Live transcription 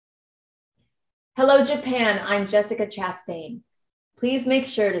Hello, Japan. I'm Jessica Chastain. Please make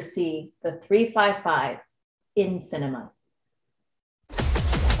sure to see the 355 in cinemas.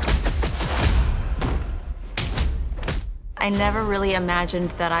 I never really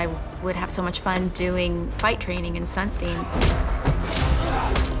imagined that I would have so much fun doing fight training and stunt scenes.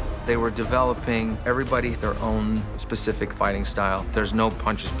 They were developing everybody their own specific fighting style. There's no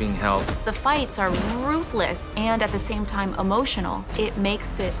punches being held. The fights are ruthless and at the same time emotional. It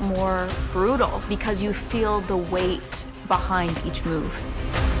makes it more brutal because you feel the weight behind each move.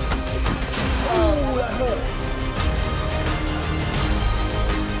 Oh, that hurt.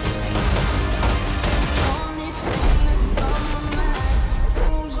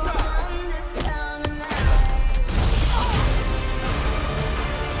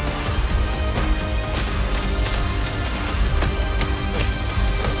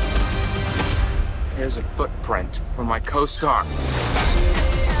 Here's a footprint for my co-star.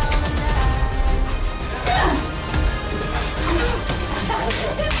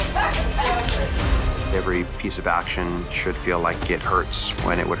 Every piece of action should feel like it hurts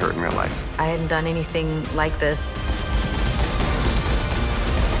when it would hurt in real life. I hadn't done anything like this.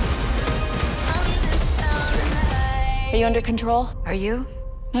 Are you under control? Are you?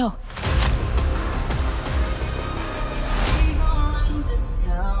 No.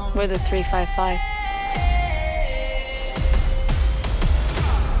 We're the 355.